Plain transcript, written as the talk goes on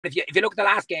if you look at the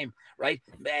last game, right,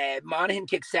 Monaghan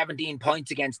kicked 17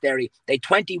 points against Derry. They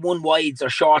 21 wides or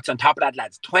shorts on top of that,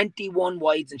 lads. 21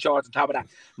 wides and shorts on top of that.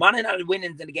 Monaghan had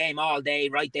winnings in the game all day,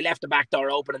 right? They left the back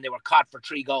door open and they were caught for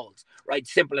 3 goals, right?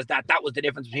 Simple as that. That was the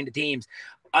difference between the teams.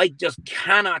 I just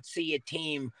cannot see a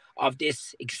team of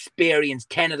this experience,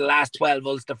 10 of the last 12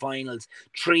 Ulster finals,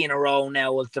 3 in a row now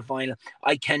Ulster final.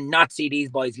 I cannot see these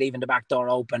boys leaving the back door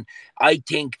open. I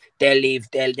think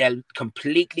they'll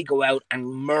completely go out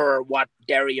and mirror what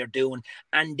Derry are doing.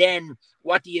 And then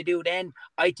what do you do then?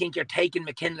 I think you're taking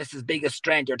McKinless's biggest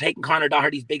strength. You're taking Conor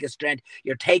Doherty's biggest strength.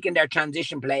 You're taking their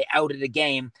transition play out of the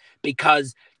game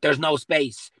because there's no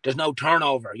space. There's no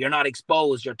turnover. You're not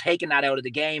exposed. You're taking that out of the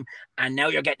game. And now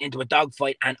you're getting into a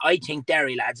dogfight. And I think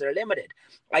Derry lads are limited.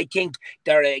 I think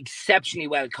they're exceptionally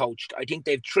well coached. I think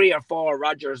they've 3 or 4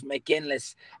 Rodgers,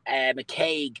 McKinless,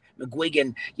 McCaig,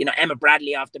 McGuigan, Emma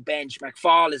Bradley off the bench.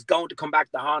 McFall is going to come back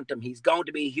to haunt them. He's going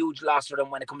to be a huge loss for them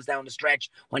when it comes down the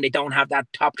stretch, when they don't have that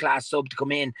top class sub to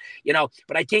come in,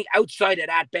 But I think outside of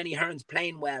that, Benny Hearn's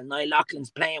playing well. Niall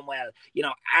Loughlin's playing well.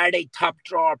 Are they top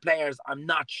drawer players? I'm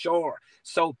not sure.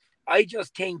 So I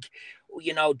just think,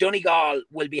 Donegal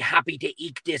will be happy to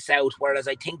eke this out, whereas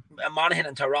I think Monaghan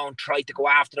and Tyrone tried to go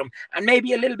after them, and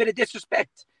maybe a little bit of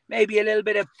disrespect, maybe a little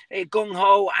bit of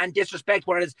gung-ho and disrespect,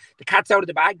 whereas the cat's out of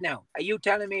the bag now. Are you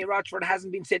telling me Rochford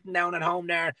hasn't been sitting down at home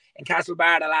there in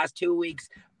Castlebar the last 2 weeks,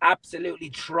 absolutely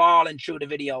trawling through the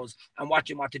videos and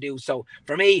watching what to do? So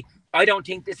for me, I don't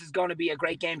think this is going to be a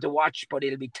great game to watch, but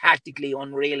it'll be tactically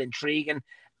unreal, intriguing.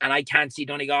 And I can't see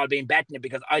Donegal being betting it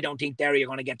because I don't think Derry are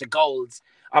going to get the goals,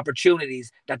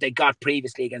 opportunities that they got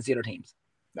previously against the other teams.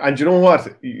 And you know what?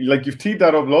 Like, you've teed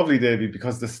that up lovely, Davey,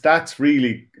 because the stats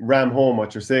really ram home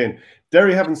what you're saying.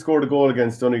 Derry haven't scored a goal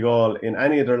against Donegal in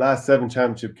any of their last 7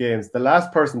 championship games. The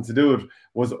last person to do it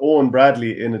was Owen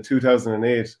Bradley in a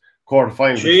 2008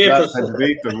 quarter-final. Yeah.